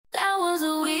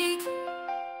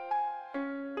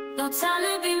No time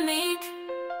to be meek.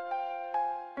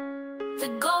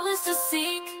 The goal is to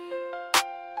seek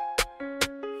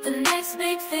the next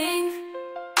big thing.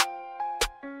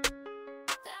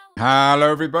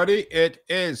 Hello, everybody. It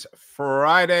is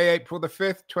Friday, April the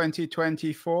 5th,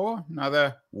 2024.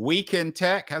 Another week in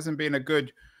tech. Hasn't been a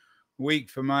good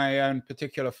week for my own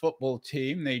particular football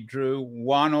team. They drew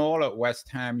 1-1 at West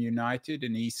Ham United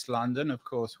in East London. Of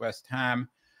course, West Ham,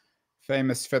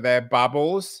 famous for their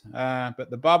bubbles.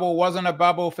 But the bubble wasn't a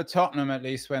bubble for Tottenham, at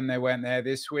least when they went there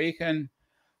this week. And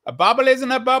a bubble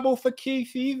isn't a bubble for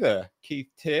Keith either. Keith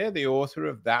Tier, the author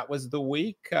of That Was the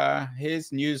Week,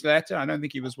 his newsletter. I don't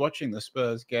think he was watching the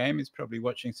Spurs game. He's probably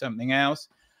watching something else.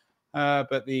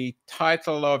 But the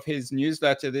title of his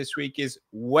newsletter this week is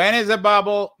When is a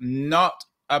Bubble Not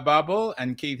a Bubble?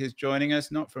 And Keith is joining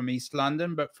us not from East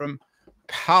London, but from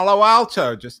Palo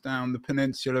Alto, just down the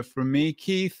peninsula from me.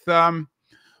 Keith,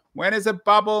 when is a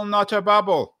bubble not a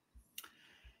bubble?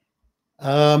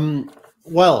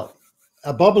 Well,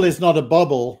 a bubble is not a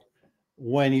bubble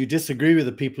when you disagree with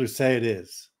the people who say it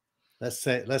is.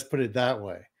 Let's put it that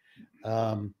way.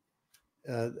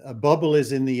 A bubble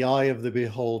is in the eye of the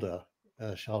beholder,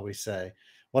 shall we say.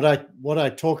 What I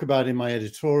talk about in my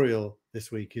editorial this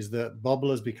week is that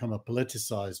bubble has become a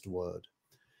politicized word.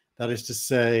 That is to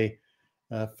say,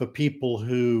 for people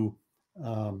who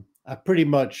are pretty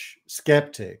much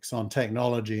skeptics on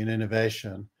technology and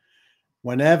innovation,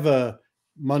 whenever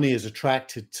money is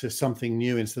attracted to something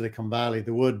new in Silicon Valley,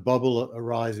 the word bubble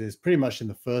arises pretty much in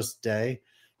the first day,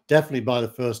 definitely by the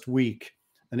first week,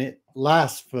 and it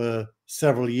lasts for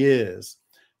several years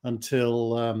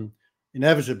until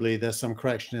inevitably there's some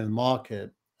correction in the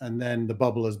market, and then the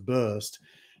bubble has burst.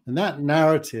 And that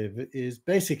narrative is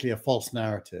basically a false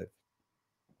narrative.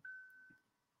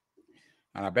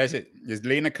 And I bet is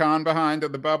Lena Khan behind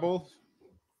at the bubble?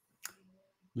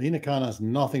 Lena Khan has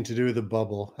nothing to do with the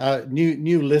bubble.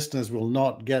 New listeners will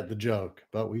not get the joke,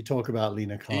 but we talk about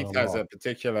Lena Khan Keith has a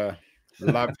particular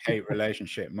love-hate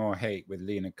relationship, more hate with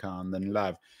Lena Khan than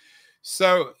love.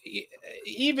 So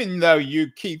even though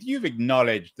Keith, you've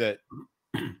acknowledged that,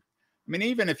 I mean,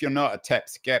 even if you're not a tech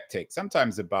skeptic,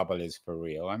 sometimes the bubble is for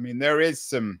real. I mean, there is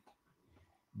some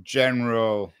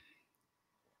general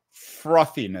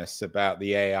frothiness about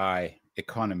the AI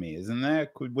economy, isn't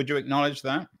there? Would you acknowledge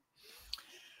that?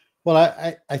 Well,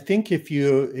 I think if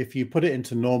you put it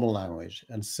into normal language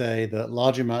and say that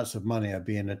large amounts of money are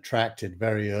being attracted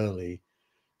very early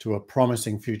to a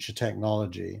promising future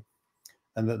technology,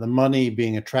 and that the money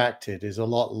being attracted is a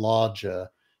lot larger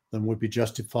than would be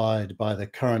justified by the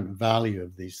current value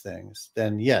of these things,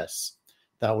 then yes,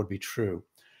 that would be true.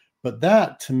 But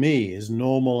that, to me, is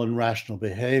normal and rational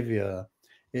behavior.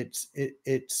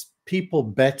 It's people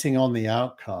betting on the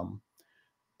outcome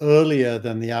earlier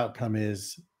than the outcome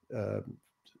is, for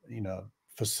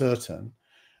certain.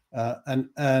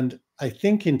 And I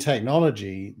think in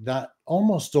technology, that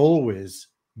almost always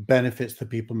benefits the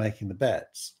people making the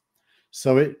bets.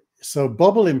 So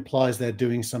bubble implies they're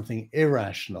doing something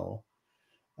irrational.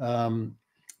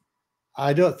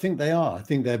 I don't think they are. I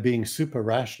think they're being super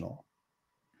rational.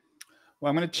 Well,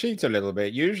 I'm going to cheat a little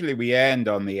bit. Usually we end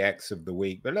on the X of the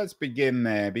week, but let's begin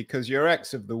there because your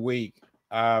X of the week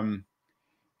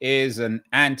is an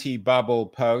anti-bubble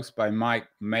post by Mike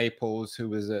Maples, who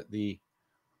was at the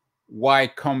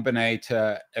Y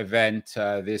Combinator event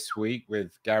this week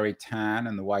with Gary Tan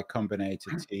and the Y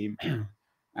Combinator team.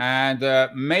 And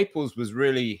Maples was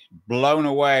really blown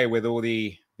away with all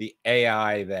the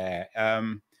AI there.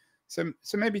 So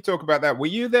maybe talk about that. Were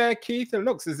you there, Keith? It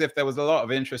looks as if there was a lot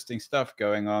of interesting stuff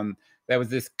going on. There was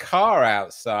this car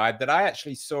outside that I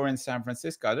actually saw in San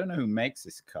Francisco. I don't know who makes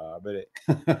this car, but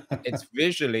it's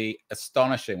visually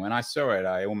astonishing. When I saw it,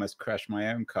 I almost crashed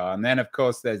my own car. And then, of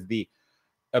course, there's the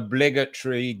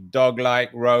obligatory dog-like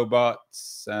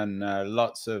robots and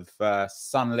lots of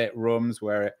sunlit rooms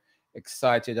where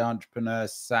excited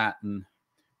entrepreneurs sat and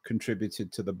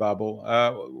contributed to the bubble.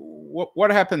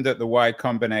 What happened at the Y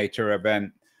Combinator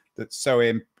event that so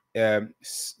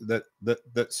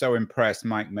so impressed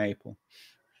Mike Maple?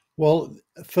 Well,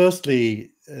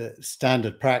 firstly,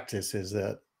 standard practice is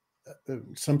that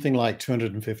something like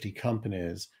 250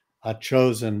 companies are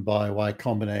chosen by Y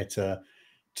Combinator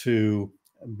to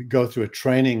go through a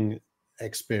training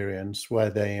experience where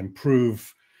they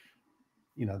improve,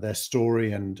 their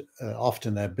story and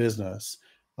often their business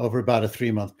over about a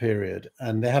 3-month period.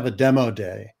 And they have a demo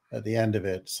day at the end of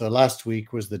it. So last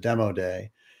week was the demo day.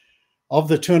 Of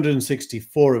the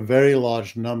 264, a very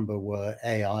large number were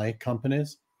AI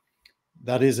companies.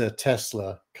 That is a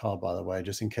Tesla car, by the way,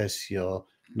 just in case you're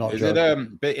Not Is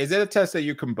joking. is it a Tesla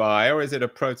you can buy, or is it a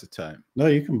prototype? No,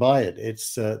 you can buy it.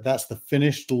 It's that's the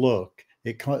finished look.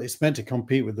 It's meant to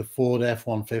compete with the Ford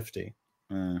F-150.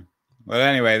 Well,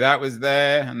 anyway, that was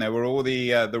there, and there were all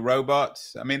the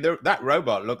robots. I mean, that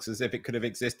robot looks as if it could have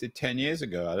existed 10 years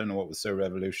ago. I don't know what was so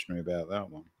revolutionary about that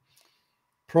one.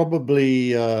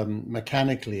 Probably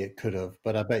mechanically it could have,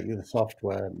 but I bet you the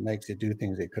software makes it do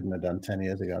things it couldn't have done 10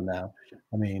 years ago now.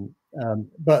 I mean,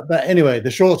 but anyway,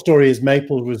 the short story is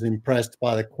Maple was impressed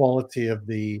by the quality of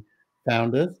the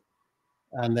founders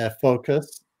and their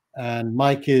focus. And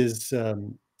Mike is a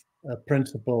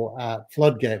principal at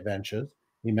Floodgate Ventures.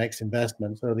 He makes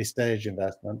investments, early stage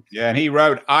investments. Yeah, and he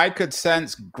wrote, I could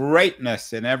sense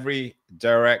greatness in every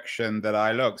direction that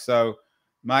I look. So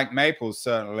Mike Maples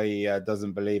certainly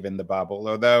doesn't believe in the bubble,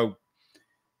 although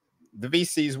the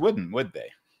VCs wouldn't, would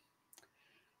they?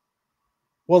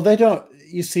 Well, they don't.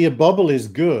 You see, a bubble is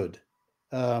good.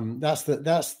 That's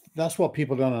what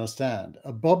people don't understand.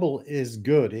 A bubble is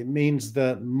good. It means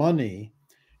that money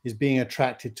is being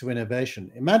attracted to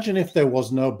innovation. Imagine if there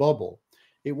was no bubble.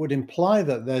 It would imply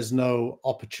that there's no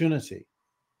opportunity.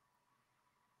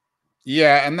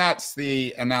 Yeah, and that's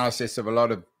the analysis of a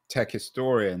lot of tech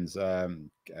historians.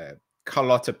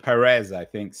 Carlota Perez, I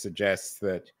think, suggests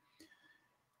that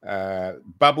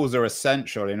bubbles are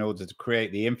essential in order to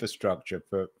create the infrastructure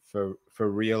for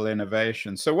real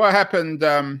innovation. So what happened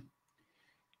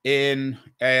in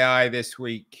AI this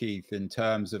week, Keith, in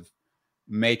terms of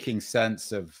making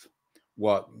sense of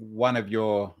what one of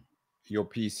your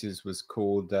pieces was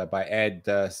called by Ed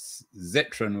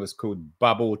Zitron was called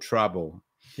Bubble Trouble?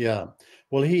 Yeah,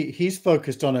 well, he's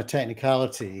focused on a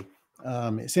technicality.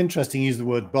 It's interesting, use the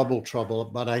word bubble trouble,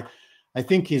 but I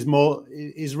think his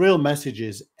real message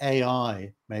is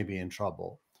AI may be in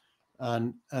trouble,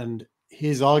 and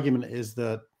his argument is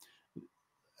that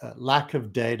lack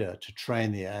of data to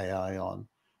train the AI on,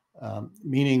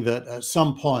 meaning that at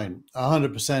some point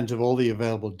 100% of all the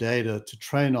available data to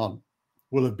train on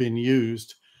will have been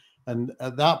used, and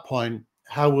at that point,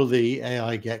 how will the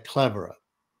AI get cleverer?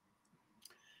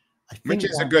 Which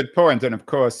is a good point. And of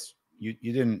course, you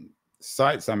didn't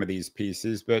cite some of these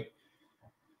pieces, but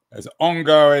there's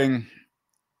ongoing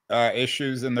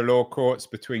issues in the law courts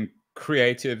between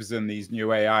creatives and these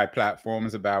new AI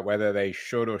platforms about whether they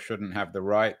should or shouldn't have the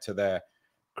right to their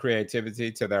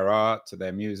creativity, to their art, to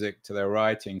their music, to their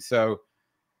writing. So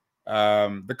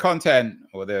the content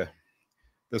or the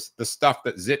stuff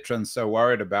that Zitron's so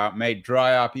worried about may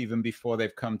dry up even before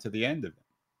they've come to the end of it.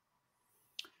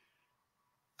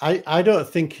 I don't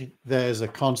think there's a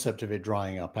concept of it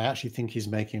drying up. I actually think he's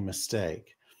making a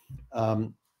mistake.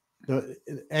 The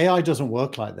AI doesn't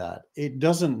work like that. It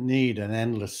doesn't need an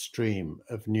endless stream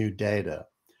of new data.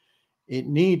 It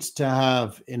needs to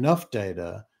have enough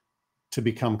data to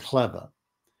become clever.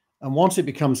 And once it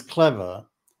becomes clever,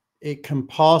 it can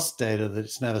parse data that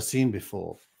it's never seen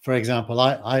before. For example,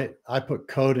 I put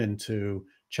code into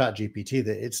ChatGPT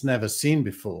that it's never seen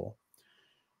before,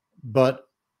 but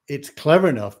it's clever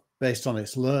enough based on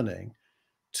its learning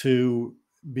to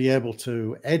be able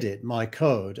to edit my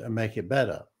code and make it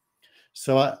better.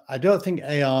 So I don't think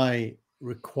AI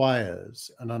requires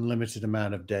an unlimited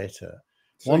amount of data.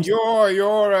 So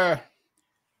you're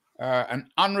an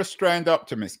unrestrained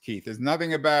optimist, Keith. There's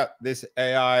nothing about this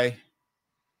AI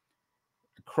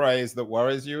craze that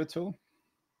worries you at all?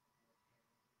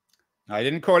 I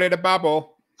didn't call it a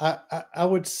bubble. I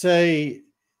would say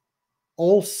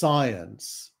all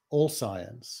science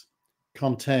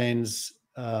contains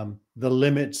the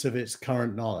limits of its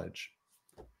current knowledge.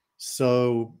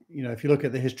 So, if you look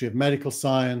at the history of medical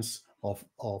science, of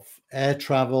air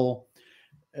travel,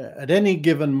 at any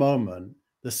given moment,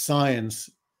 the science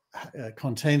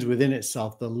contains within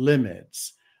itself the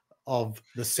limits of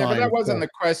the science. Yeah, but that wasn't the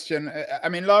question. I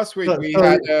mean, last week we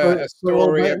had a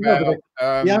story about...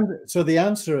 So the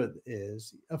answer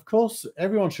is, of course,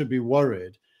 everyone should be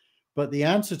worried, but the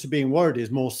answer to being worried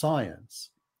is more science,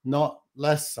 not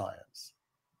less science.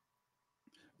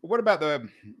 What about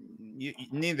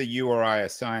neither you or I are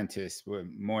scientists. We're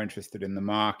more interested in the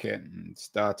market and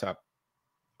startup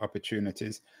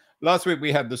opportunities. Last week,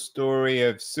 we had the story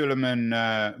of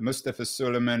Mustafa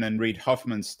Suleiman and Reid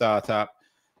Hoffman's startup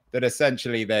that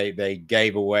essentially they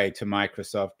gave away to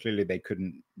Microsoft. Clearly, they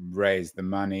couldn't raise the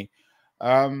money.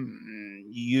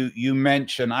 You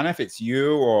mentioned, I don't know if it's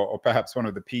you or perhaps one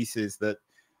of the pieces, that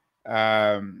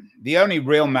the only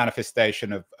real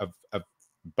manifestation of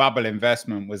bubble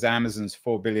investment was Amazon's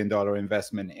 $4 billion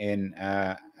investment in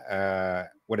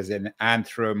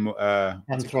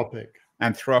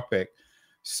Anthropic.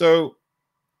 So,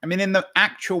 I mean, in the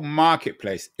actual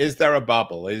marketplace, is there a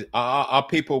bubble? Are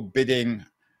people bidding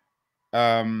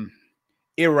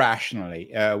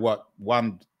irrationally, what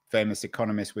one famous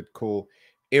economist would call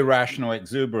irrational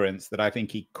exuberance that I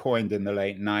think he coined in the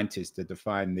late 90s to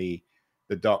define the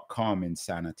dot-com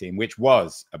insanity, which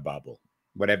was a bubble,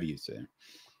 whatever you say.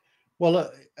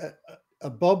 Well, a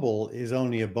bubble is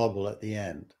only a bubble at the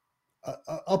end.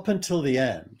 Up until the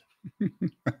end.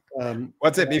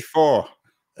 What's it before?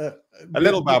 A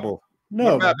little bubble. No,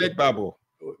 what about big bubble?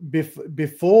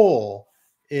 Before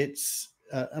it's,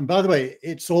 and by the way,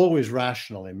 it's always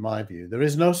rational in my view. There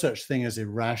is no such thing as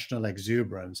irrational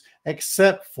exuberance,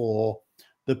 except for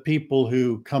the people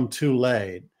who come too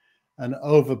late and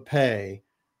overpay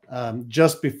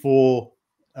just before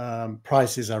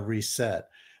prices are reset.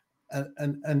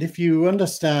 And if you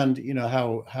understand, you know,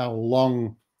 how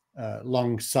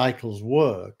long cycles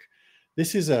work,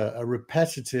 this is a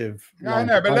repetitive. I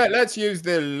know, but let's use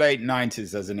the late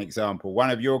 90s as an example. One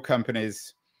of your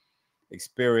companies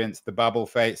experienced the bubble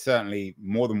fate, certainly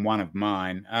more than one of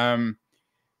mine.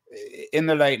 In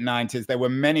the late 90s, there were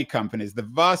many companies. The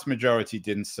vast majority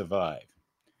didn't survive.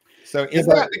 So is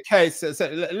that the case? So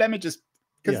let me just,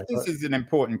 because this is an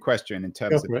important question in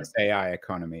terms of this AI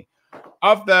economy.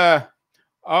 Of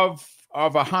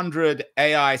 100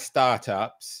 AI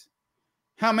startups,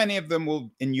 how many of them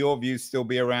will, in your view, still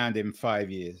be around in 5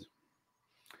 years?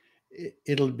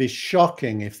 It'll be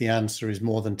shocking if the answer is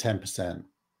more than 10%.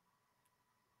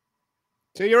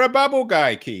 So you're a bubble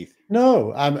guy, Keith?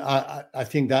 No, I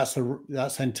think that's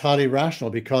entirely rational,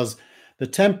 because the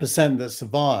 10% that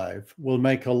survive will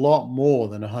make a lot more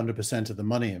than 100% of the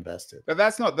money invested. But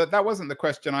that's not that wasn't the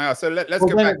question I asked. So let's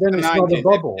go back to the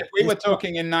 90s. If we were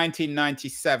talking in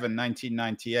 1997,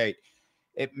 1998,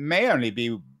 it may only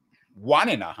be 1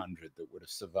 in 100 that would have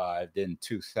survived in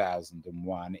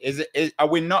 2001. Are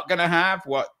we not going to have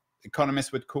what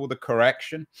economists would call the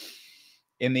correction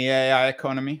in the AI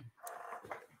economy?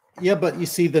 Yeah, but you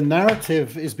see, the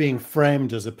narrative is being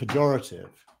framed as a pejorative,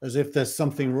 as if there's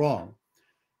something wrong.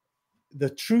 The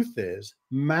truth is,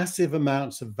 massive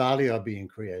amounts of value are being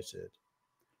created.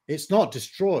 It's not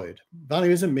destroyed.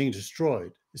 Value isn't being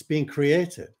destroyed. It's being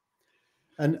created.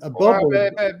 And a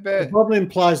bubble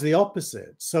implies the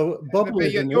opposite. So bubble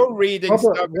is you're reading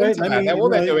stuff into that. All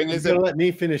they're doing is let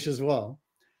me finish as well.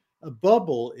 A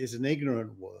bubble is an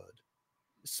ignorant word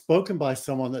spoken by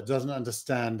someone that doesn't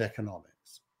understand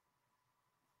economics.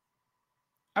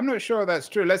 I'm not sure that's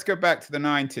true. Let's go back to the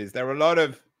 90s. There were a lot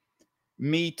of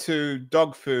Me Too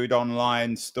dog food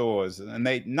online stores, and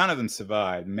none of them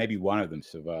survived. Maybe one of them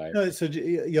survived. No, so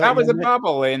that was a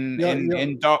bubble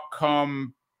in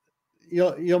 .com.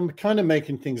 You're kind of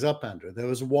making things up, Andrew. There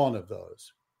was one of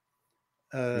those.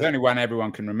 There's only one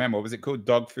everyone can remember. Was it called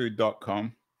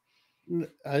dogfood.com?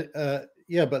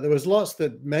 Yeah, but there was lots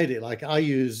that made it. Like I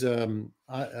use, I'm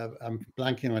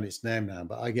blanking on its name now,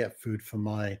 but I get food for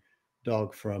my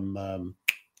dog from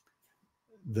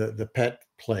the pet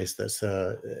place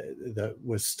that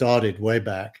was started way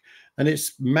back, and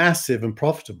it's massive and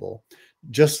profitable,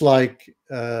 just like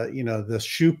the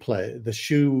shoe play, the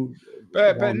shoe.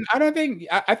 But I don't think.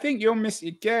 I think you're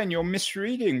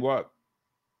misreading what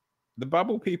the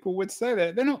bubble people would say.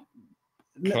 They're not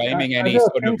claiming any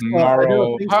sort of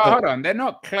moral. Hold on, they're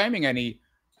not claiming any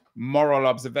moral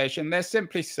observation. They're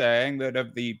simply saying that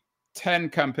of the 10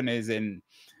 companies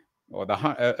of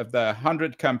the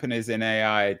 100 companies in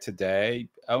AI today,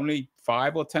 only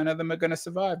 5 or 10 of them are going to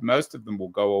survive. Most of them will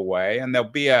go away, and there'll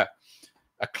be a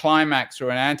climax or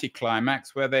an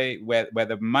anticlimax where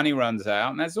the money runs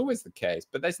out, and that's always the case.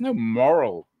 But there's no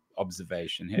moral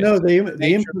observation here. No,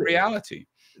 the reality.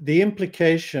 The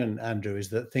implication, Andrew, is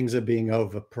that things are being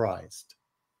overpriced.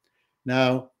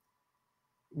 Now,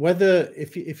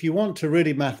 if you want to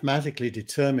really mathematically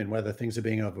determine whether things are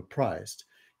being overpriced,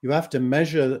 you have to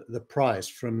measure the price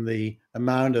from the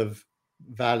amount of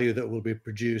value that will be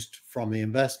produced from the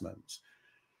investments.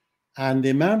 And the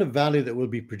amount of value that will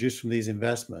be produced from these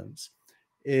investments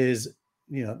is,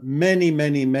 many,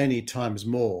 many, many times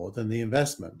more than the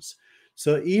investments.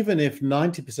 So even if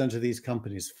 90% of these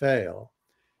companies fail,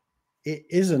 it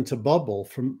isn't a bubble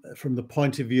from the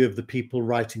point of view of the people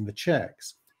writing the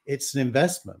checks. It's an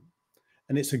investment.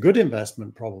 And it's a good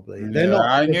investment, probably.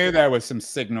 I knew there was some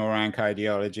signal rank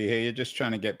ideology here. You're just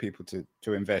trying to get people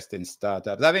to invest in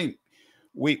startups. I think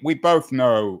we both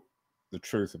know the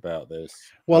truth about this.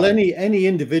 Well, any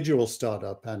individual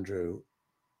startup, Andrew,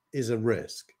 is a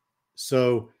risk.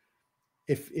 So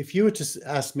if you were to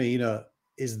ask me,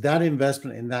 is that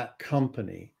investment in that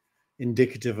company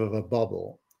indicative of a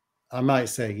bubble? I might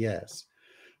say yes.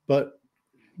 But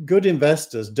good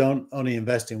investors don't only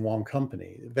invest in one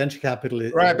company. Venture capital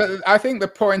is right. But I think the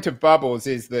point of bubbles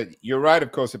is that you're right,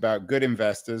 of course, about good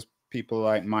investors people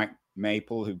like Mike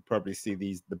Maple, who probably see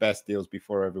the best deals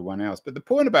before everyone else. But the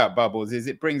point about bubbles is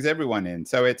it brings everyone in.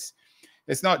 So it's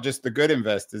not just the good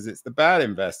investors, it's the bad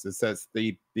investors. So it's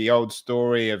the old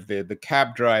story of the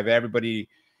cab driver. Everybody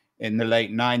in the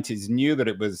late 90s knew that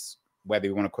it was, whether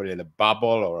you want to call it a bubble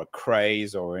or a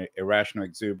craze or irrational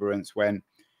exuberance, when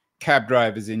cab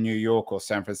drivers in New York or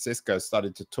San Francisco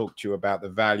started to talk to you about the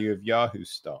value of Yahoo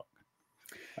stock.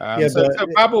 So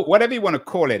bubble, whatever you want to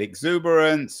call it,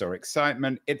 exuberance or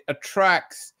excitement, it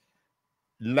attracts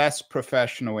less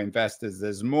professional investors.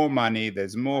 There's more money,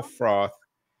 there's more froth,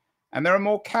 and there are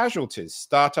more casualties,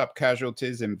 startup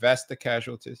casualties, investor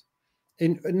casualties.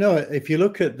 No, if you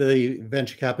look at the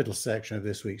venture capital section of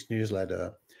this week's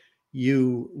newsletter,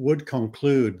 you would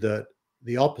conclude that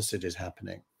the opposite is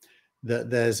happening, that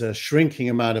there's a shrinking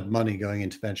amount of money going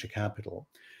into venture capital.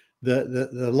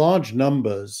 The large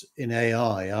numbers in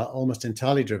AI are almost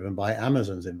entirely driven by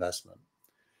Amazon's investment.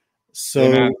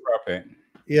 So,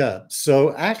 yeah,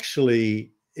 so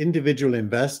actually individual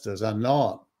investors are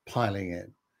not piling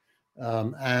in.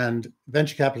 And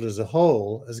venture capital as a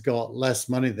whole has got less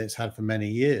money than it's had for many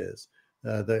years.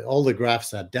 All the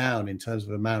graphs are down in terms of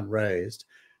amount raised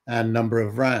and number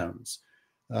of rounds.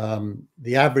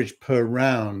 The average per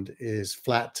round is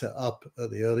flat to up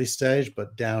at the early stage,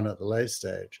 but down at the late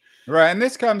stage. Right, and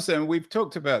this comes, and we've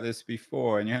talked about this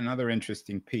before, and you had another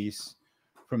interesting piece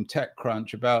from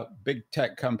TechCrunch about big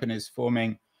tech companies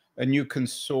forming a new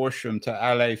consortium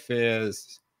to allay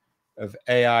fears of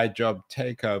AI job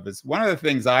takeovers. One of the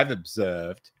things I've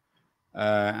observed, you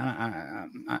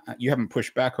haven't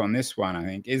pushed back on this one, I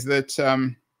think, is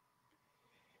that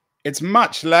it's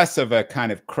much less of a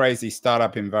kind of crazy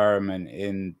startup environment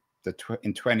in the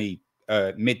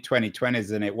mid 2020s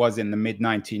than it was in the mid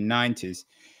 1990s,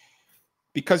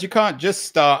 because you can't just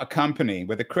start a company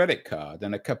with a credit card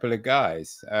and a couple of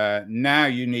guys. Now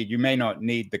you may not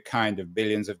need the kind of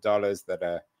billions of dollars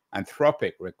that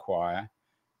Anthropic require,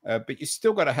 but you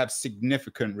still got to have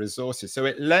significant resources. So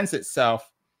it lends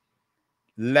itself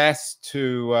less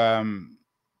to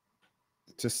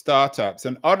startups.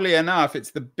 And oddly enough,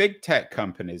 it's the big tech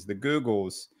companies, the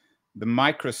Googles, the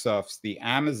Microsofts, the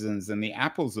Amazons, and the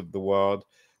Apples of the world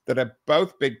that are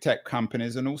both big tech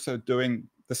companies and also doing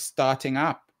the starting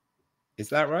up. Is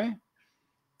that right?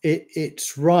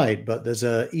 It's right, but there's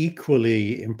an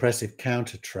equally impressive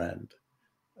counter trend.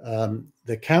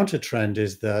 The counter trend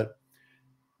is that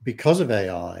because of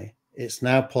AI, it's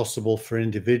now possible for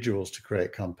individuals to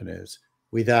create companies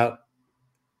without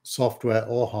software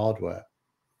or hardware.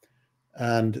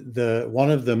 And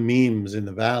one of the memes in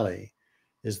the Valley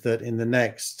is that in the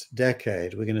next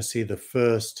decade, we're going to see the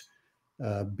first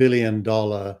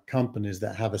billion-dollar companies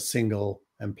that have a single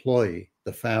employee,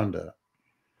 the founder.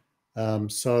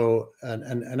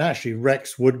 And actually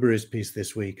Rex Woodbury's piece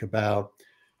this week about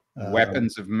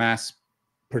weapons of mass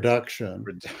production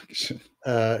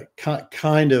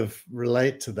kind of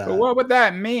relate to that. But what would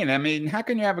that mean? I mean, how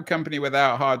can you have a company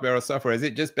without hardware or software? Is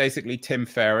it just basically Tim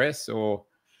Ferriss or?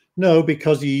 No,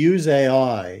 because you use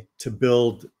AI to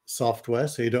build software,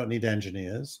 so you don't need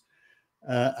engineers.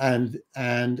 And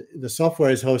the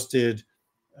software is hosted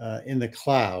in the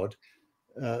cloud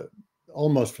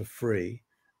almost for free.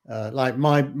 Like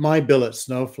my bill at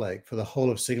Snowflake for the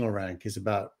whole of SignalRank is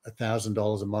about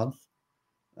 $1,000 a month.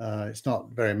 It's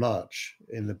not very much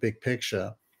in the big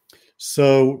picture.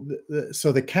 So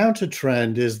the counter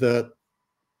trend is that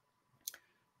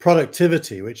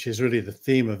productivity, which is really the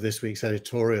theme of this week's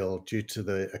editorial due to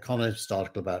the Economist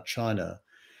article about China,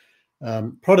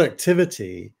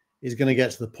 productivity is going to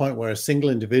get to the point where a single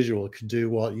individual can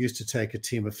do what used to take a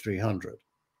team of 300.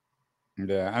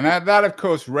 Yeah, and that of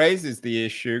course raises the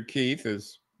issue, Keith,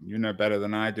 as you know better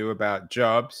than I do, about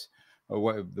jobs, or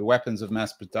what the weapons of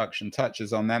mass production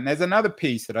touches on that. And there's another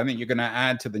piece that I think you're going to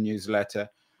add to the newsletter,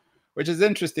 which is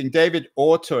interesting. David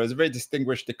Autor is a very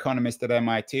distinguished economist at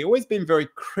MIT, always been very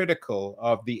critical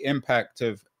of the impact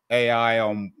of AI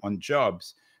on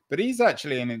jobs. But he's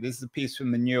actually, and this is a piece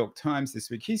from the New York Times this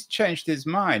week, he's changed his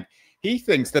mind. He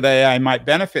thinks that AI might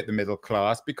benefit the middle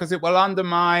class because it will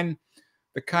undermine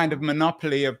the kind of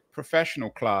monopoly of professional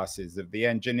classes, of the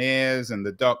engineers and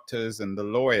the doctors and the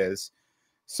lawyers.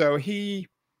 So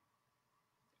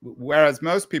whereas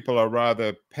most people are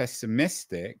rather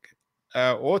pessimistic,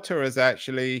 Autor is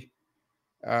actually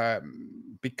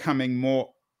becoming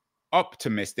more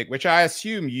optimistic, which I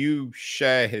assume you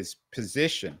share his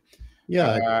position.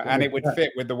 Yeah. And it would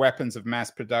fit with the weapons of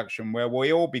mass production, where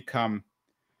we all become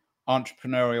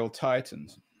entrepreneurial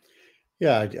titans.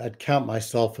 Yeah, I'd count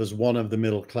myself as one of the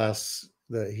middle class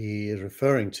that he is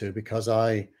referring to, because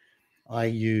I I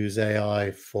use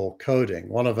AI for coding.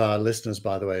 One of our listeners,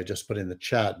 by the way, just put in the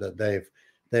chat that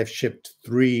they've shipped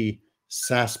 3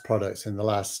 SaaS products in the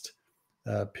last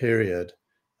period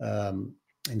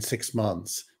in 6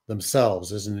 months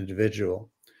themselves as an individual,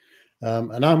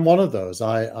 and I'm one of those.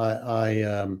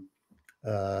 Tom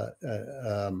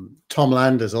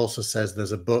Landers also says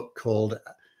there's a book called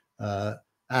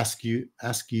Ask You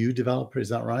Developer. Is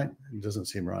that right? It doesn't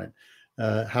seem right.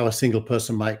 How a single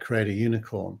person might create a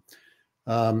unicorn.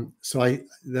 So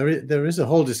there is a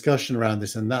whole discussion around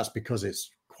this, and that's because it's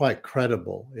quite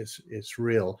credible. It's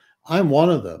real. I'm one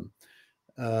of them.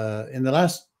 In the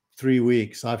last 3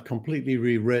 weeks, I've completely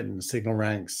rewritten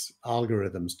SignalRank's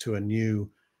algorithms to a new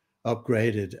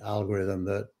upgraded algorithm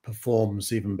that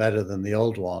performs even better than the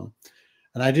old one.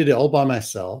 And I did it all by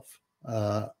myself.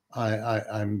 I'm,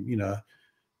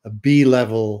 a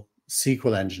B-level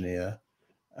SQL engineer.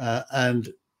 And,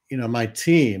 my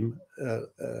team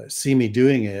see me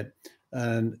doing it.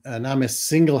 And I'm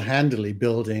single-handedly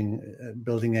building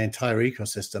the entire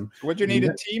ecosystem. What do you need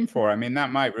a team for? I mean,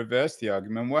 that might reverse the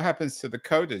argument. What happens to the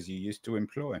coders you used to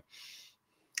employ?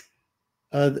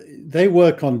 They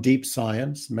work on deep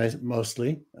science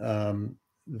mostly.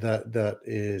 That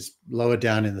is lower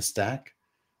down in the stack.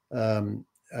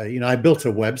 I built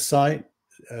a website,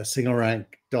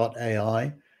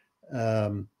 signalrank.ai,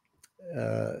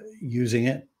 using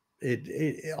it.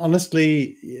 It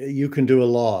honestly, you can do a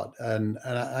lot, and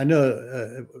I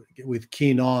know with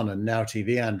Keen On and Now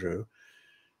TV, Andrew,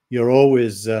 you're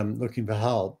always looking for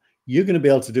help. You're going to be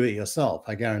able to do it yourself,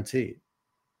 I guarantee.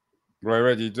 Well, I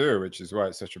already do, which is why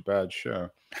it's such a bad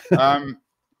show.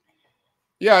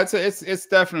 Yeah, it's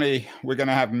definitely, we're going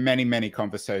to have many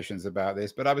conversations about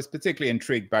this, but I was particularly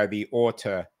intrigued by the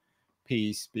author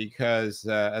piece because,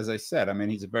 as I said, I mean,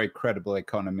 he's a very credible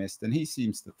economist, and he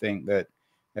seems to think that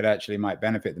it actually might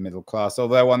benefit the middle class.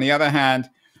 Although, on the other hand,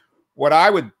 what I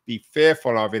would be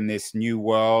fearful of in this new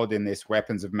world, in this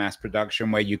weapons of mass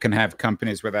production, where you can have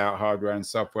companies without hardware and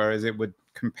software, is it would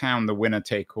compound the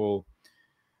winner-take-all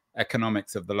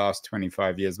economics of the last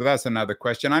 25 years. But that's another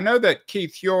question. I know that,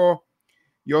 Keith, your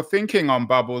thinking on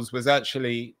bubbles was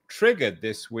actually triggered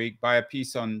this week by a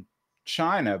piece on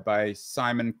China by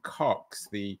Simon Cox,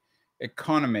 the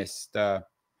Economist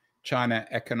China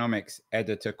economics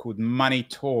editor, called Money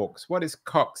Talks. What is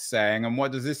Cox saying, and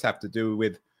what does this have to do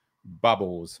with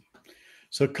bubbles?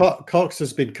 So Cox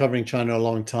has been covering China a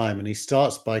long time, and he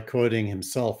starts by quoting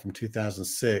himself from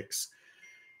 2006,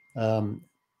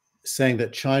 saying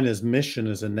that China's mission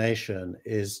as a nation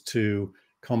is to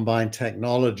combine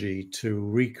technology to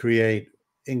recreate,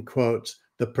 in quotes,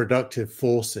 the productive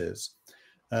forces,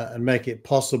 and make it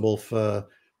possible for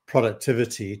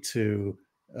productivity to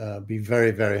be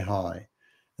very high.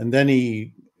 And then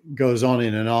he goes on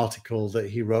in an article that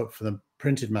he wrote for the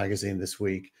printed magazine this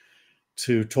week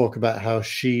to talk about how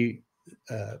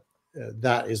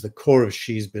that is the core of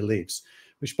Xi's beliefs,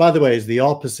 which, by the way, is the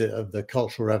opposite of the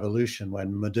Cultural Revolution,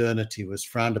 when modernity was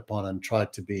frowned upon and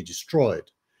tried to be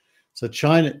destroyed. So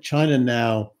China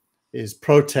now is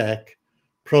pro-tech,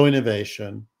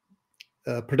 pro-innovation.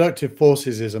 Productive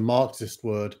forces is a Marxist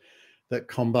word that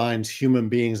combines human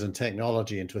beings and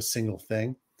technology into a single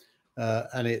thing.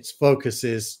 And its focus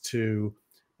is to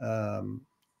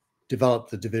develop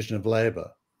the division of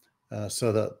labor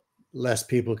so that less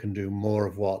people can do more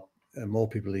of what more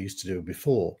people used to do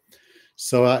before.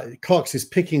 So Cox is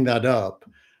picking that up,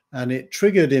 and it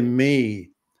triggered in me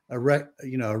a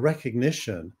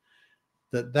recognition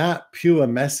that pure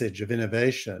message of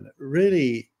innovation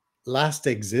really last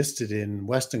existed in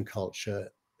Western culture,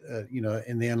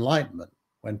 in the Enlightenment,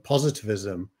 when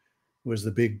positivism was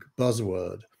the big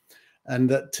buzzword. And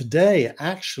that today,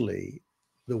 actually,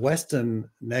 the Western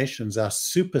nations are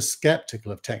super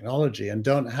skeptical of technology and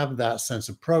don't have that sense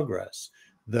of progress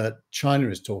that China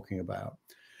is talking about.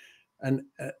 And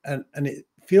it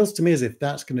feels to me as if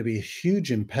that's going to be a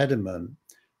huge impediment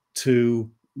to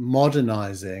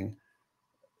modernizing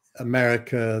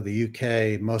America, the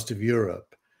UK, most of Europe.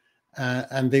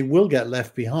 And they will get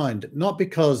left behind, not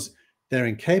because they're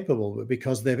incapable, but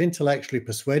because they've intellectually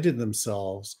persuaded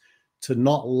themselves to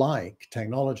not like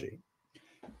technology.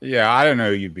 Yeah, I don't know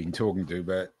who you've been talking to,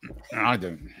 but I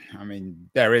mean,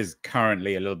 there is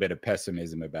currently a little bit of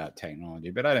pessimism about technology,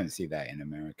 but I don't see that in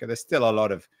America. There's still a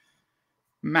lot of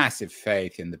massive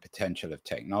faith in the potential of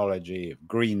technology, of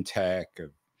green tech,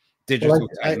 of digital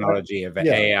technology, of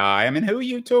AI. I mean, who are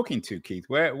you talking to, Keith?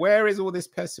 Where is all this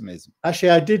pessimism?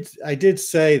 Actually, I did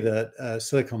say that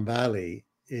Silicon Valley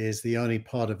is the only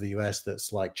part of the US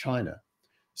that's like China.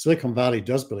 Silicon Valley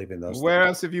does believe in those things. Where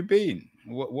else have you been?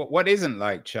 What isn't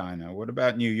like China? What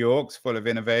about New York's full of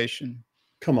innovation?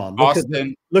 come on,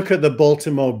 Austin. look at the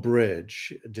Baltimore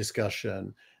Bridge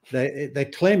discussion.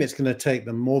 They claim it's going to take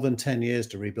them more than 10 years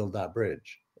to rebuild that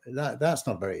bridge. That's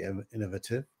not very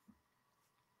innovative.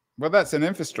 Well, that's an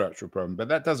infrastructural problem, but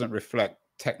that doesn't reflect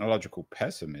technological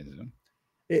pessimism.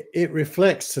 It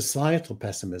reflects societal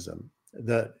pessimism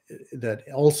that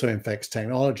also infects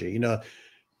technology.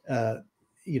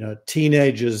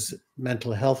 Teenagers'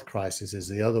 mental health crisis is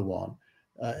the other one.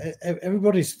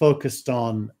 Everybody's focused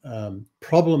on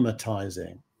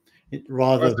problematizing it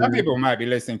rather Well, some than. people might be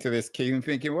listening to this, Keith, and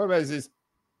thinking, "Well, there's this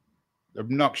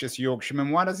obnoxious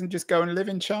Yorkshireman. Why doesn't he just go and live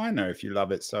in China if you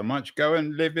love it so much? Go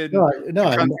and live in No, the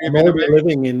I'm country of already innovation."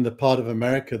 living in the part of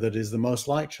America that is the most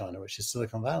like China, which is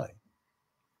Silicon Valley.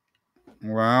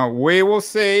 Well, we will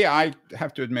see. I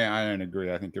have to admit, I don't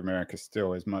agree. I think America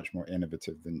still is much more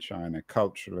innovative than China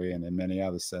culturally and in many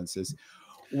other senses.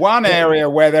 One area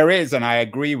where there is, and I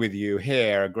agree with you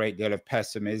here, a great deal of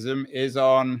pessimism is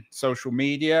on social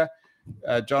media.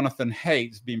 Jonathan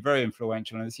Haidt's been very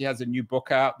influential in this. He has a new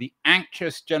book out, The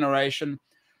Anxious Generation,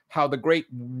 How the Great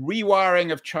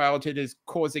Rewiring of Childhood is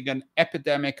Causing an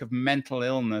Epidemic of Mental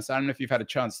Illness. I don't know if you've had a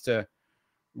chance to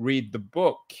read the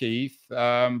book, Keith,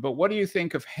 but what do you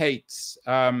think of Haidt's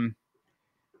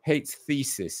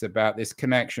thesis about this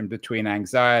connection between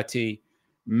anxiety,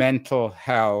 mental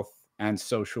health, and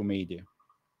social media?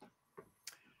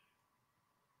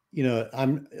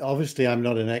 I'm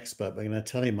not an expert, but I'm going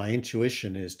to tell you my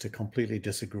intuition is to completely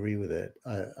disagree with it.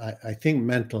 I think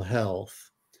mental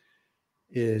health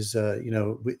is,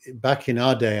 back in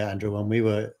our day, Andrew, when we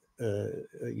were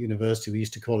at university, we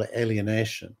used to call it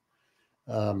alienation.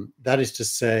 That is to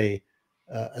say,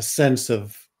 a sense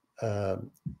of a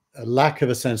lack of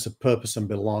a sense of purpose and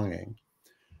belonging.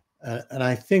 And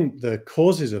I think the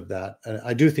causes of that, and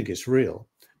I do think it's real,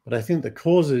 but I think the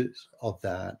causes of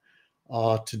that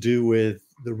are to do with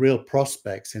the real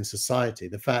prospects in society.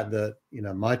 The fact that,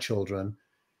 my children,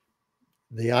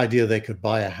 the idea they could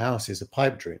buy a house is a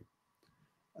pipe dream.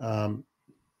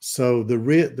 So the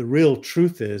real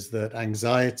truth is that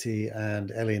anxiety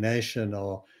and alienation,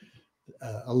 or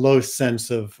a low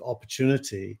sense of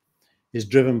opportunity, is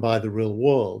driven by the real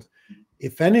world.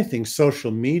 If anything,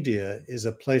 social media is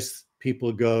a place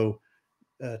people go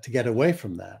to get away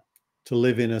from that, to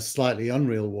live in a slightly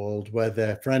unreal world where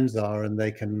their friends are and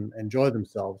they can enjoy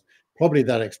themselves. Probably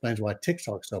that explains why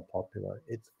TikTok's so popular.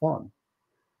 It's fun.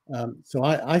 So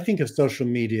I think of social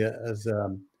media as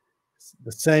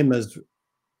the same as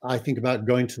I think about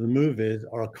going to the movies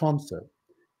or a concert.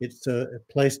 It's a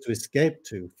place to escape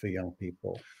to for young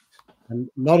people, and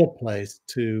not a place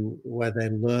where they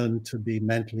learn to be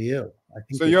mentally ill. I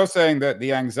think. So you're saying that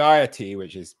the anxiety,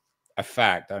 which is a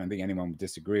fact, I don't think anyone would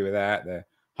disagree with that, the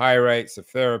high rates of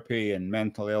therapy and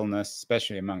mental illness,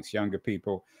 especially amongst younger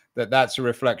people, that's a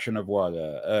reflection of what,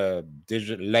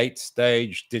 late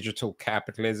stage digital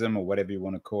capitalism, or whatever you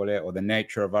want to call it, or the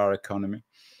nature of our economy?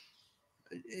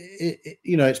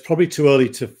 It's probably too early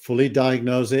to fully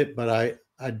diagnose it, but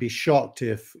I'd be shocked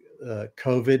if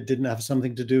COVID didn't have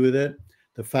something to do with it.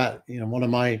 The fact, one of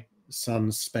my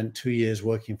sons spent 2 years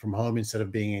working from home instead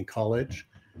of being in college.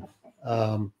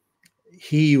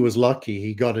 He was lucky.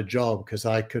 He got a job because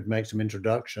I could make some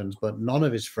introductions, but none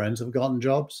of his friends have gotten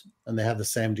jobs and they have the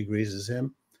same degrees as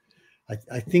him.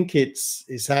 I think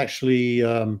it's actually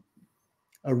a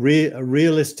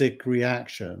realistic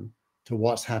reaction to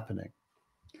what's happening.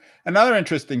 Another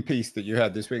interesting piece that you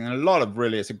had this week, and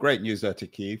it's a great newsletter,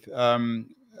 Keith,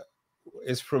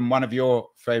 is from one of your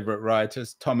favorite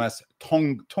writers, Thomas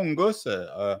Tongus,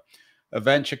 a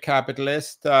venture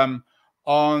capitalist,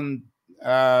 on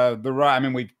the right. I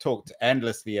mean, we've talked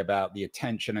endlessly about the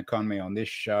attention economy on this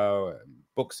show.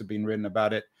 Books have been written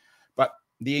about it, but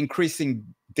the increasing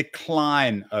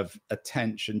decline of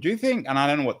attention. Do you think, and I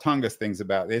don't know what Tongus thinks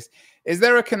about this, is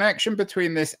there a connection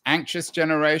between this anxious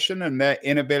generation and their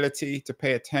inability to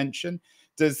pay attention?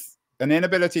 Does an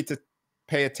inability to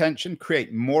pay attention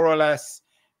create more or less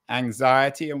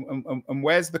anxiety? And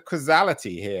where's the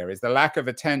causality here? Is the lack of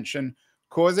attention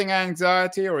causing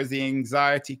anxiety, or is the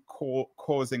anxiety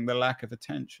causing the lack of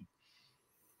attention?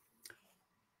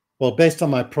 Well, based on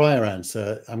my prior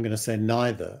answer, I'm going to say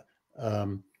neither.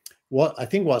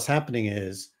 What's happening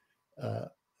is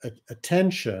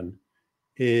attention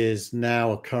is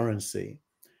now a currency,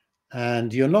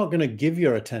 and you're not going to give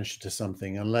your attention to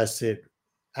something unless it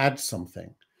adds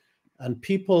something. And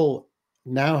people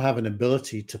now have an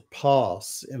ability to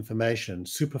parse information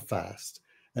super fast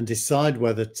and decide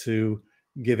whether to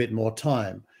give it more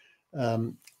time.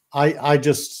 I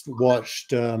just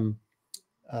watched The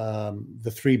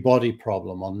Three Body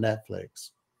Problem on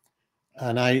Netflix,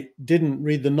 and I didn't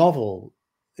read the novel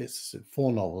it's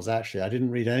 4 novels actually. I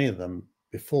didn't read any of them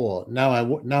before. Now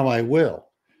I will,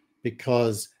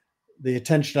 because the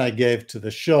attention I gave to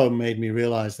the show made me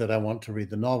realize that I want to read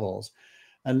the novels.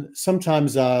 And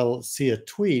sometimes I'll see a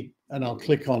tweet and I'll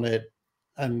click on it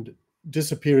and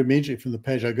disappear immediately from the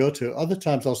page I go to. Other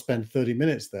times I'll spend 30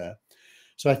 minutes there.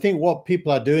 So I think what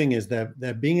people are doing is they're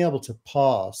being able to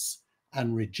pass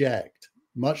and reject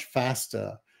much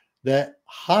faster. They're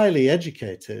highly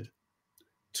educated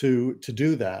to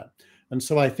do that. And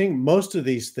so I think most of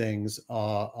these things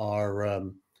are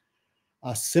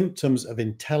symptoms of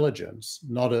intelligence,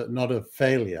 not a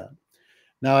failure.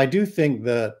 Now, I do think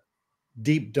that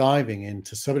deep diving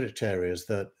into subject areas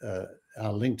that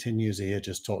our LinkedIn user here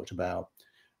just talked about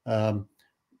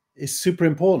is super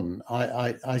important.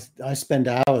 I spend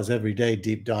hours every day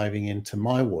deep diving into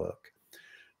my work,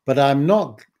 but I'm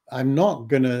not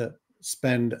going to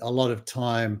spend a lot of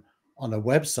time on a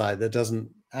website that doesn't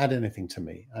add anything to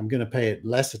me. I'm going to pay it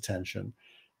less attention.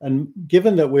 And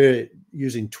given that we're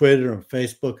using Twitter and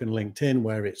Facebook and LinkedIn,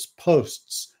 where it's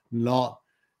posts, not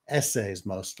essays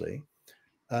mostly,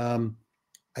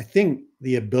 I think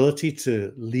the ability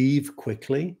to leave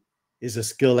quickly is a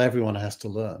skill everyone has to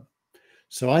learn.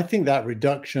 So I think that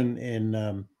reduction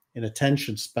in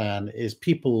attention span is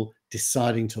people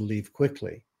deciding to leave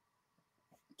quickly.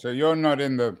 So you're not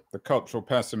in the cultural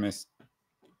pessimist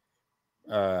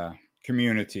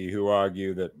community who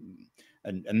argue that,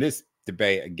 and this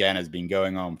debate again has been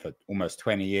going on for almost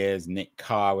 20 years. Nick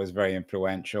Carr was very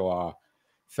influential. Our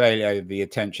failure of the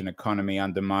attention economy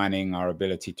undermining our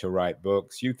ability to write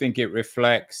books. You think it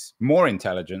reflects more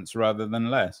intelligence rather than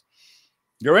less?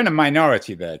 You're in a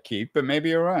minority there, Keith, but maybe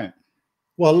you're right.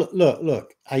 Well,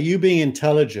 look, are you being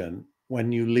intelligent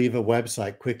when you leave a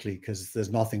website quickly because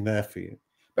there's nothing there for you?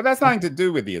 But that's nothing to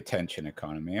do with the attention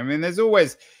economy. I mean, there's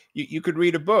always, you could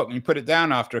read a book and you put it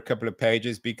down after a couple of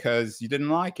pages because you didn't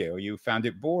like it or you found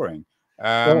it boring.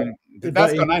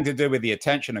 That's got nothing to do with the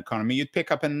attention economy. You'd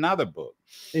pick up another book.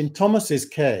 In Thomas's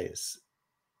case,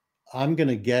 I'm going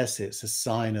to guess it's a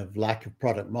sign of lack of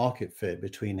product market fit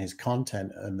between his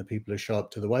content and the people who show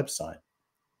up to the website.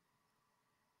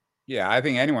 Yeah, I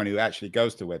think anyone who actually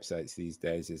goes to websites these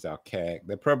days is archaic.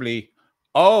 They're probably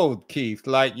old, Keith,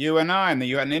 like you and I. And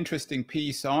you had an interesting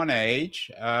piece on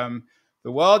age.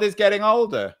 The world is getting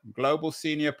older. Global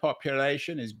senior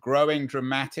population is growing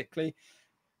dramatically.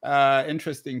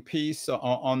 Interesting piece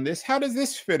on this. How does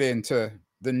this fit into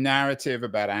the narrative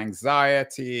about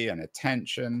anxiety and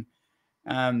attention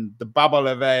and the bubble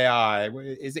of AI?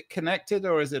 Is it connected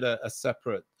or is it a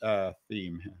separate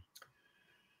theme here?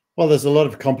 Well, there's a lot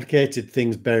of complicated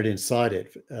things buried inside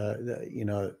it.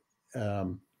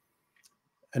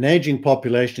 An aging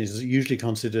population is usually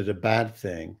considered a bad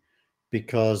thing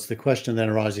because the question then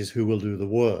arises, who will do the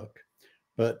work?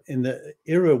 But in the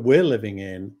era we're living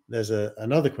in, there's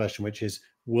another question, which is,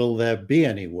 will there be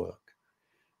any work?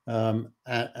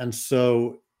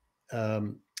 So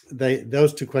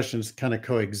those two questions kind of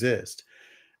coexist.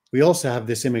 We also have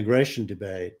this immigration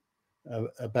debate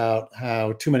about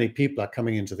how too many people are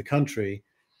coming into the country,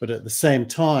 but at the same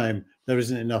time, there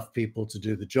isn't enough people to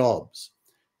do the jobs.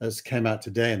 As came out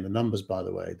today in the numbers, by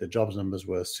the way, the jobs numbers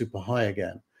were super high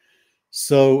again.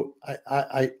 So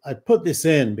I put this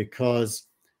in because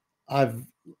I've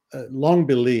long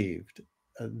believed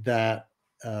that,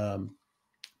 I'm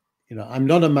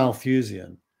not a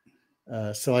Malthusian.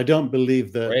 So I don't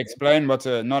believe that. Explain what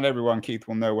not everyone, Keith,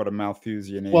 will know what a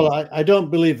Malthusian is. Well, I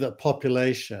don't believe that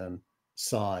population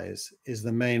size is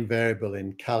the main variable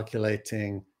in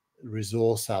calculating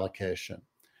resource allocation.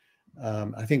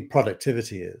 I think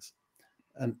productivity is.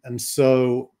 And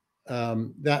so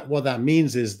what that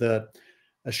means is that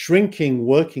a shrinking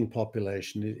working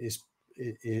population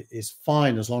is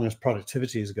fine as long as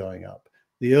productivity is going up.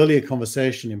 The earlier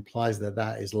conversation implies that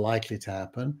that is likely to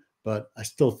happen, but I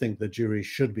still think the jury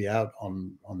should be out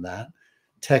on that.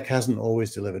 Tech hasn't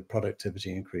always delivered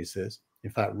productivity increases. In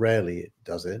fact, rarely it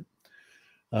does it.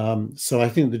 So I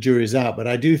think the jury's out, but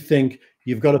I do think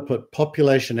you've got to put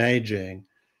population aging,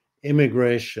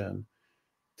 immigration,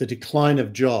 the decline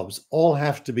of jobs, all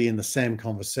have to be in the same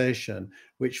conversation,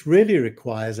 which really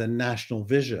requires a national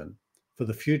vision for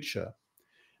the future.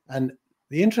 And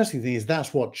the interesting thing is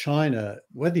that's what China,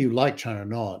 whether you like China or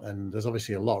not, and there's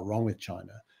obviously a lot wrong with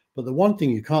China, but the one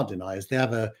thing you can't deny is they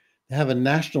have a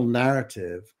national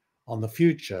narrative on the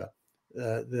future.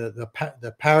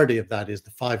 The parody of that is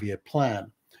the 5-year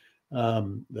plan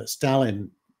that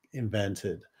Stalin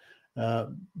invented.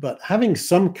 But having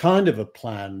some kind of a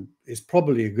plan is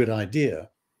probably a good idea.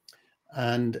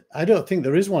 And I don't think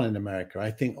there is one in America.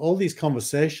 I think all these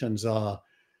conversations are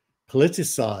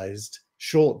politicized,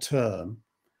 short term,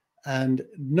 and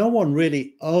no one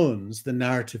really owns the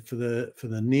narrative for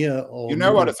the near or You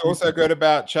know what? middle It's also future. good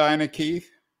about China, Keith.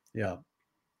 Yeah,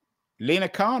 Lena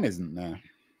Khan isn't there.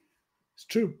 it's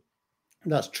true.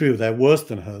 That's true. They're worse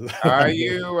than her. Are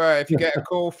you? If you get a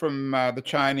call from the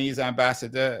Chinese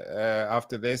ambassador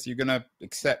after this, you're going to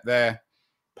accept their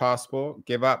passport,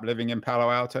 give up living in Palo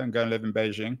Alto, and go and live in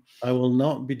Beijing? I will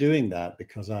not be doing that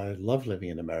because I love living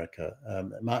in America.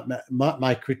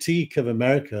 My critique of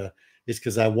America is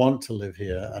because I want to live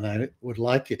here and I would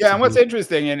like it. Yeah, and what's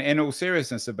interesting in all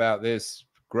seriousness about this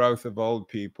growth of old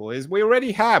people is we've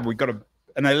got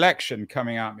an election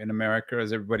coming up in America,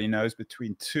 as everybody knows,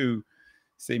 between two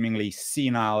seemingly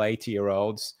senile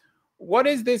 80-year-olds. What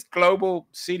is this global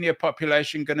senior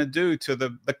population going to do to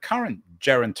the current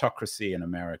gerontocracy in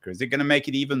America? Is it going to make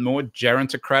it even more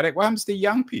gerontocratic? What happens to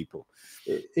young people?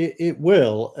 It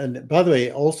will. And by the way,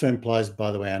 it also implies,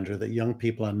 by the way, Andrew, that young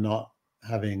people are not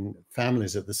having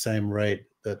families at the same rate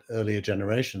that earlier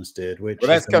generations did. Which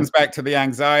that comes back to the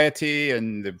anxiety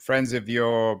and the friends of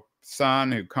your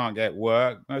son who can't get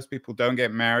work. Most people don't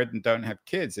get married and don't have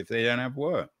kids if they don't have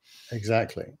work.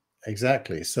 Exactly.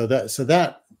 So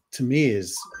that to me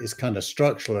is kind of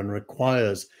structural and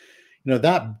requires,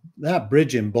 that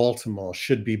bridge in Baltimore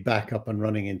should be back up and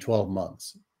running in 12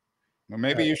 months. Well,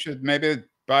 maybe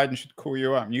Biden should call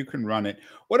you up and you can run it.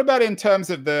 What about in terms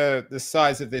of the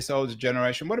size of this older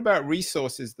generation? What about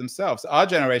resources themselves? Our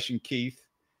generation, Keith,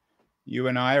 you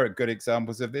and I are good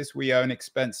examples of this. We own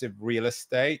expensive real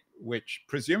estate, which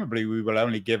presumably we will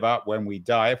only give up when we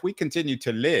die. If we continue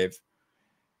to live,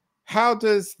 how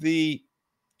does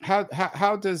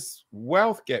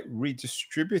wealth get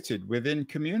redistributed within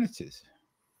communities?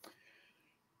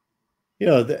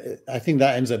 I think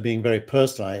that ends up being very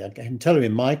personal. I can tell you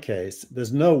in my case,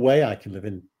 there's no way I can live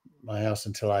in my house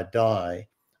until I die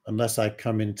unless I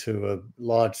come into a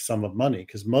large sum of money,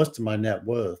 because most of my net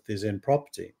worth is in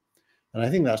property. And I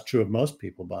think that's true of most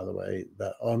people, by the way,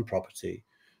 that own property.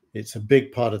 It's a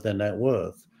big part of their net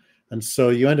worth. And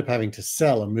so you end up having to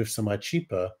sell and move somewhere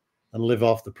cheaper and live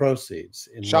off the proceeds.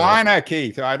 In China,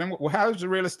 Keith, how's the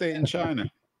real estate in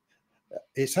China?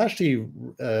 It's actually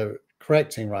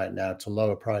correcting right now to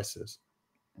lower prices.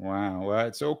 Wow, well,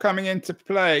 it's all coming into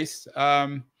place.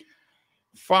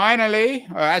 Finally,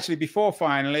 or actually before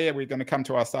finally, we're going to come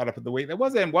to our startup of the week. There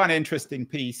was one interesting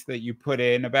piece that you put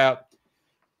in about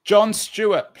Jon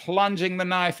Stewart plunging the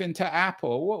knife into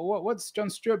Apple. What's Jon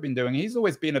Stewart been doing? He's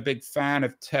always been a big fan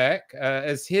of tech.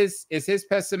 Is his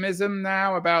pessimism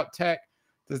now about tech,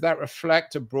 does that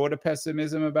reflect a broader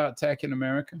pessimism about tech in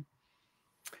America?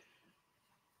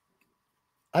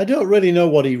 I don't really know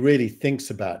what he really thinks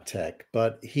about tech,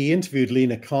 but he interviewed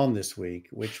Lena Khan this week,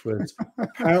 which was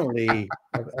apparently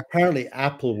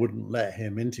Apple wouldn't let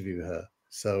him interview her.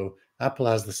 So Apple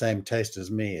has the same taste as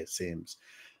me, it seems.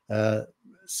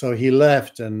 So he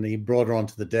left and he brought her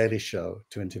onto the Daily Show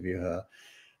to interview her.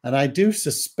 And I do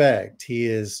suspect he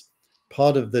is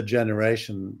part of the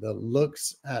generation that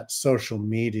looks at social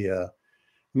media.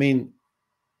 I mean,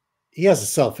 he has a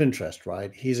self-interest,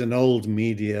 right? He's an old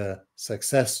media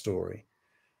success story,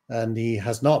 and he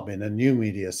has not been a new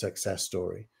media success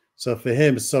story. So for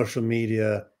him, social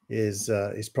media is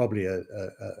probably a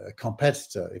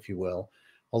competitor, if you will.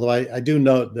 Although I do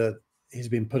note that he's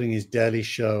been putting his Daily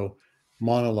Show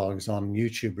monologues on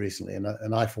YouTube recently,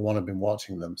 and I for one have been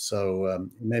watching them. So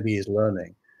maybe he's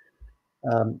learning.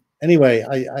 Anyway,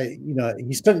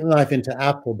 he stuck the knife into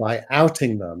Apple by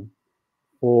outing them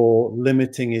for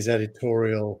limiting his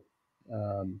editorial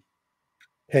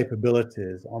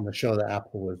capabilities on the show that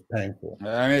Apple was paying for.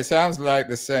 I mean, it sounds like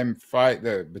the same fight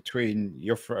between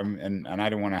and I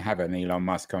don't want to have an Elon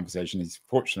Musk conversation. He's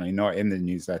fortunately not in the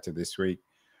newsletter this week.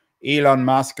 Elon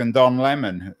Musk and Don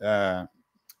Lemon.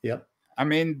 Yep. I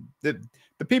mean, the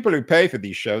people who pay for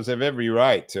these shows have every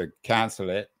right to cancel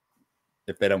it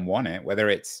if they don't want it, whether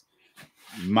it's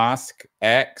Musk,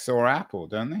 X, or Apple,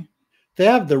 don't they? They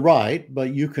have the right,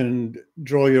 but you can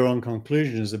draw your own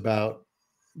conclusions about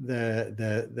their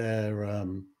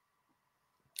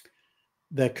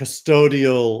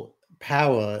custodial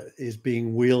power is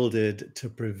being wielded to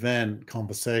prevent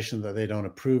conversation that they don't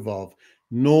approve of.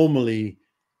 Normally,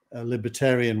 a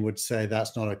libertarian would say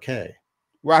that's not okay.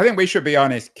 Well, I think we should be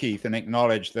honest, Keith, and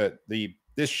acknowledge that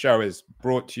this show is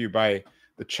brought to you by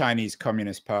the Chinese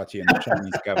Communist Party and the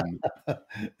Chinese government.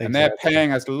 Exactly. And they're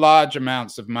paying us large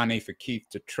amounts of money for Keith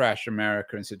to trash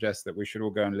America and suggest that we should all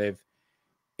go and live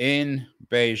in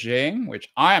Beijing, which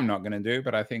I am not going to do,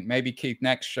 but I think maybe, Keith,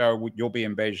 next show you'll be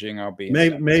in Beijing, I'll be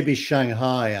in maybe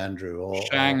Shanghai, Andrew, or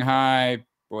Shanghai.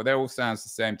 Well, that all sounds the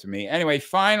same to me. Anyway,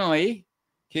 finally,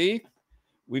 Keith,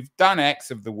 we've done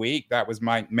X of the week. That was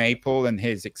Mike Maple and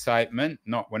his excitement.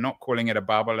 We're not calling it a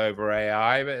bubble over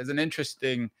AI, but it's an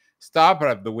interesting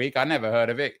startup of the week. I never heard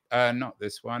of it. Not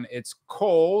this one. It's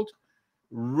called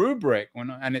Rubrik,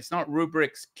 and it's not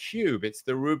Rubrik's Cube. It's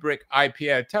the Rubrik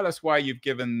IPO. Tell us why you've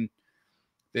given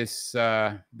this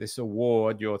this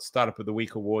award, your Startup of the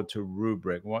Week award, to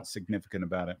Rubrik. What's significant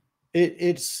about it?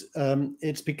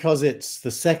 It's because it's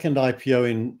the second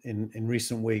IPO in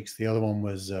recent weeks. The other one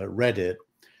was Reddit.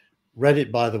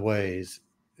 Reddit, by the way, is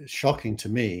shocking to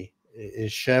me.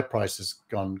 Its share price has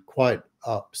gone quite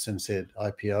up since it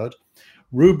IPO'd.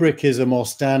 Rubrik is a more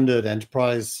standard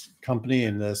enterprise company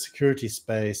in the security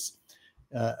space,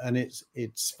 and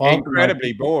it's far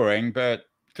incredibly boring, but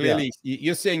clearly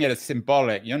you're seeing it as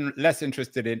symbolic. You're less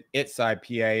interested in its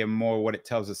IPA and more what it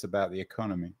tells us about the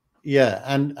economy. Yeah,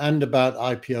 and about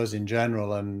IPOs in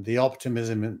general, and the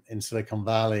optimism in Silicon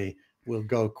Valley will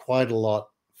go quite a lot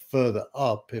further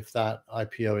up if that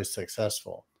IPO is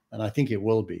successful. And I think it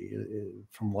will be,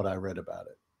 from what I read about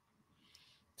it.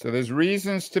 So there's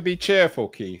reasons to be cheerful,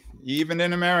 Keith, even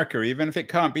in America, even if it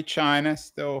can't be China,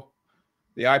 still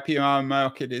the IPO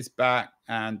market is back,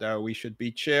 and we should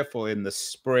be cheerful in the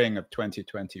spring of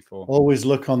 2024. Always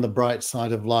look on the bright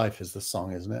side of life is the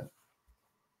song, isn't it?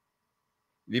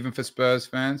 Even for Spurs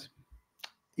fans?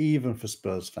 Even for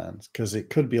Spurs fans, because it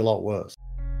could be a lot worse.